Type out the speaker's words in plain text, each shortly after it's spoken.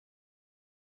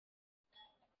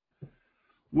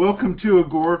Welcome to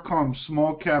AGORACOM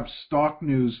Small Cap Stock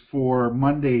News for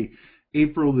Monday,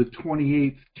 April the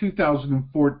 28th,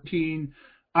 2014.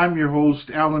 I'm your host,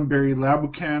 Alan Barry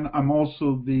Labucan. I'm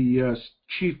also the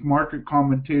Chief Market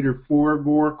Commentator for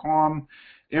AGORACOM.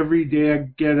 Every day I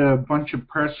get a bunch of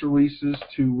press releases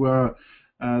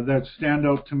that stand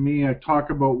out to me. I talk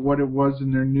about what it was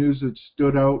in their news that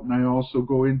stood out, and I also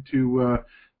go into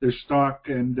their stock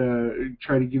and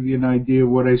try to give you an idea of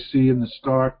what I see in the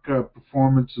stock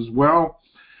performance as well.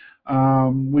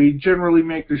 We generally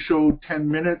make the show 10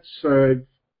 minutes. I've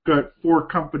got 4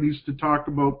 companies to talk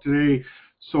about today,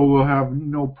 so we'll have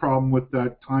no problem with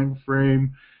that time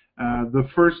frame. The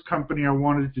first company I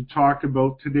wanted to talk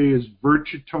about today is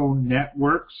Virtutone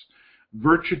Networks.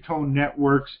 Virtutone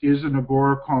Networks is an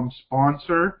AGORACOM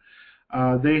sponsor.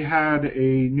 They had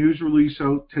a news release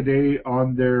out today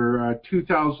on their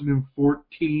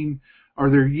 2014 or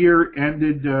their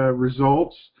year-ended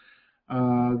results.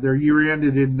 Their year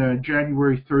ended in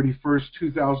January 31st,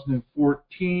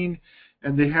 2014,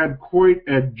 and they had quite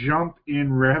a jump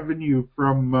in revenue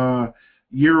from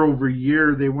year over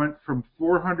year. They went from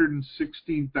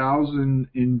 $416,000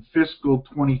 in fiscal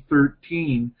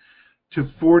 2013 to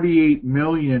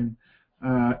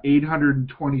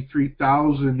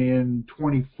 $48,823,000 in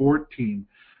 2014.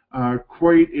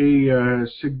 Quite a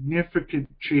significant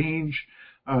change.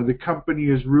 The company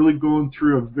is really going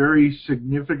through a very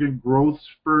significant growth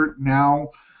spurt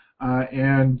now,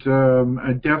 and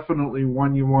definitely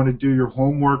one you want to do your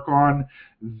homework on.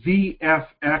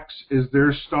 VFX is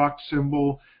their stock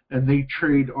symbol, and they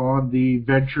trade on the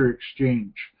Venture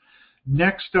Exchange.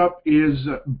 Next up is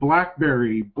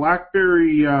Blackberry.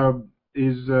 Blackberry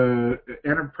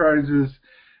Enterprises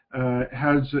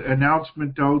has an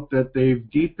announcement out that they've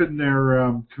deepened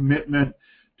their commitment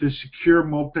to secure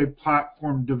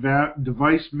multi-platform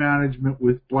device management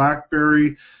with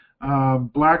Blackberry.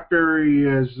 Blackberry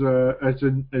is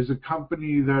a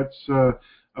company that's a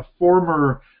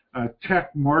former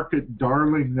tech market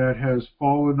darling that has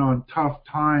fallen on tough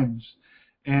times.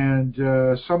 And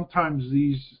sometimes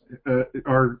these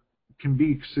can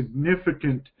be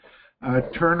significant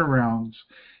turnarounds.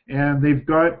 And they've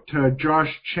got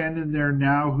Josh Chen in there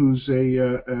now, who's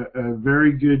a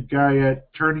very good guy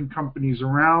at turning companies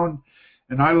around.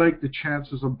 And I like the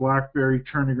chances of Blackberry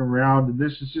turning around. And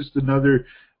this is just another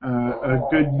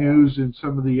good news in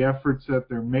some of the efforts that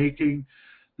they're making.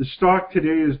 The stock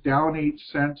today is down 8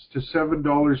 cents to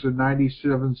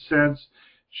 $7.97.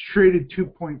 It's traded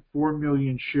 2.4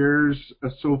 million shares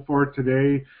so far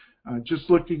today. Just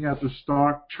looking at the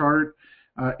stock chart,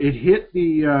 it hit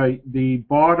the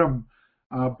bottom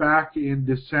back in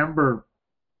December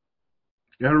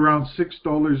at around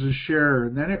 $6 a share,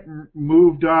 and then it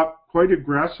moved up quite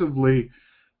aggressively,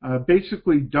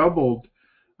 basically doubled,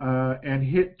 and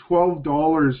hit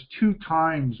 $12 2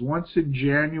 times, once in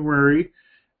January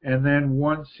and then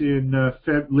once in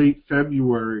late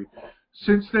February.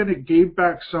 Since then, it gave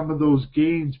back some of those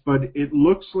gains, but it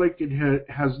looks like it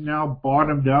has now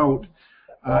bottomed out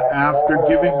after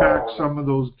giving back some of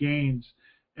those gains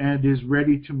and is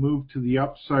ready to move to the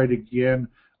upside again.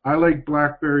 I like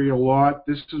Blackberry a lot.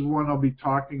 This is one I'll be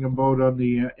talking about on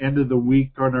the end of the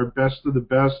week on our Best of the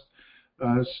Best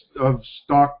of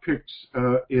Stock Picks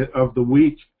of the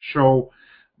Week show.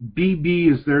 BB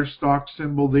is their stock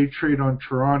symbol. They trade on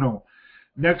Toronto.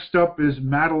 Next up is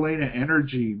Madalena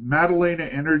Energy. Madalena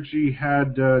Energy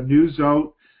had news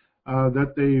out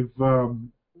that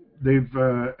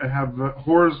have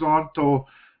horizontal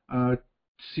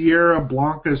Sierra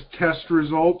Blanca's test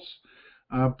results,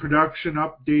 production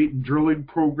update and drilling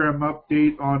program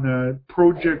update on a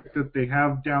project that they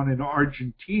have down in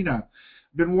Argentina.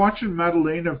 I've been watching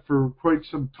Madalena for quite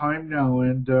some time now,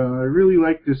 and I really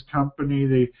like this company.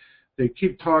 They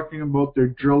keep talking about their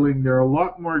drilling. They're a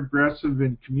lot more aggressive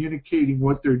in communicating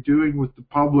what they're doing with the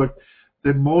public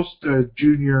than most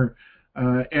junior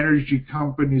energy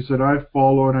companies that I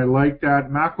follow, and I like that.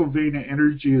 McIlvenna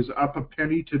Energy is up a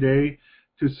penny today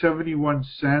to 71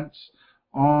 cents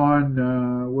on,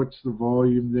 what's the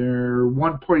volume there?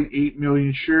 1.8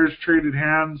 million shares traded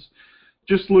hands.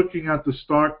 Just looking at the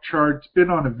stock chart, it's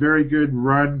been on a very good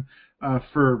run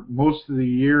for most of the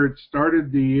year. It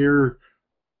started the year,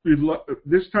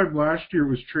 this time last year, it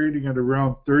was trading at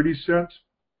around 30 cents.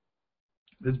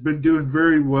 It's been doing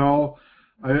very well.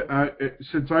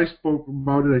 Since I spoke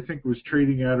about it, I think it was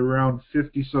trading at around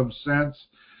 50-some cents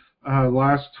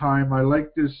last time. I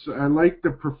like this. I like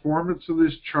the performance of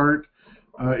this chart.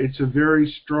 It's a very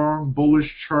strong,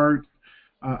 bullish chart,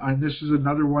 and this is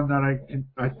another one that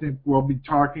I think we'll be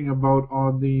talking about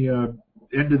on the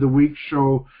end of the week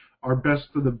show, our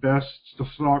Best of the Best, the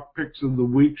Stock Picks of the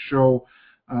Week show.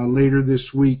 later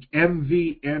this week.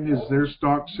 MVN is their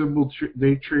stock symbol.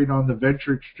 They trade on the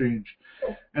Venture Exchange.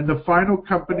 And the final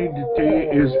company today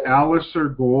is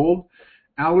Alacer Gold.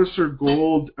 Alacer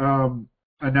Gold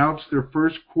announced their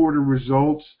first quarter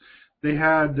results. They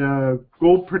had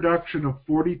gold production of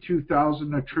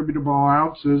 42,000 attributable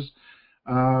ounces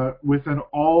with an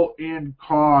all-in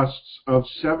costs of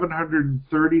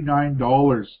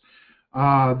 $739.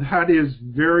 That is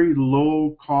very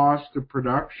low cost of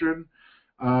production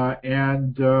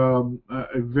and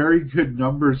very good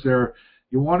numbers there.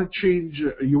 You want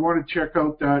to check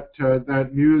out that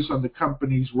news on the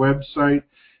company's website.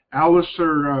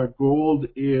 Alacer Gold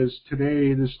is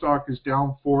today, the stock is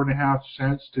down 4.5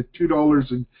 cents to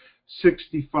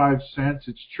 $2.65.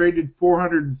 It's traded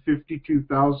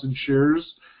 452,000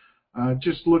 shares.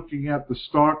 Just looking at the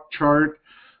stock chart,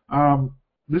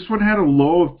 this one had a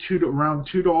low of around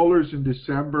 $2 in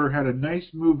December, had a nice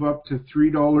move up to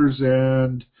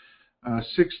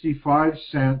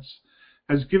 $3.65.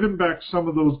 Has given back some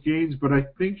of those gains, but I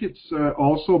think it's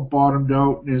also bottomed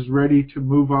out and is ready to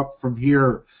move up from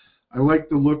here. I like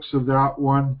the looks of that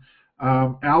one.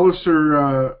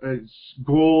 Alacer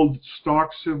Gold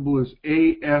stock symbol is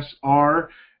ASR,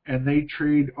 and they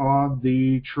trade on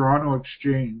the Toronto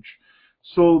Exchange.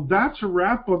 So that's a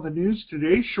wrap on the news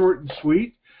today, short and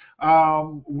sweet.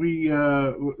 We,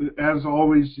 as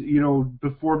always,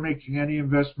 before making any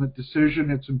investment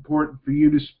decision, it's important for you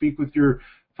to speak with your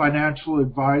financial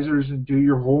advisors and do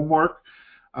your homework.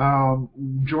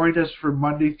 Join us for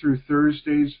Monday through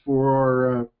Thursdays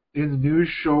for in the news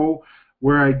show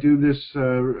where I do this,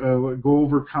 go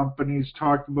over companies,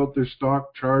 talk about their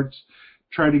stock charts,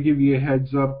 try to give you a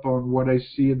heads up on what I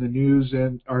see in the news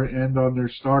and on their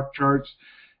stock charts.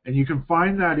 And you can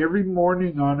find that every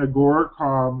morning on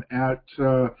AGORACOM at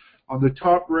on the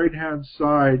top right-hand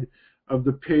side of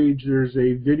the page. There's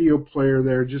a video player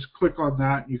there. Just click on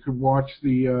that, and you can watch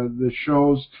the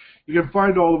shows. You can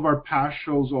find all of our past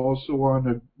shows also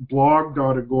on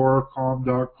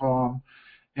blog.agoracom.com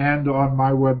and on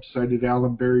my website at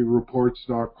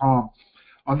alanberryreports.com.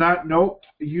 On that note,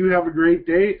 you have a great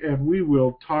day, and we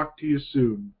will talk to you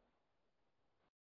soon.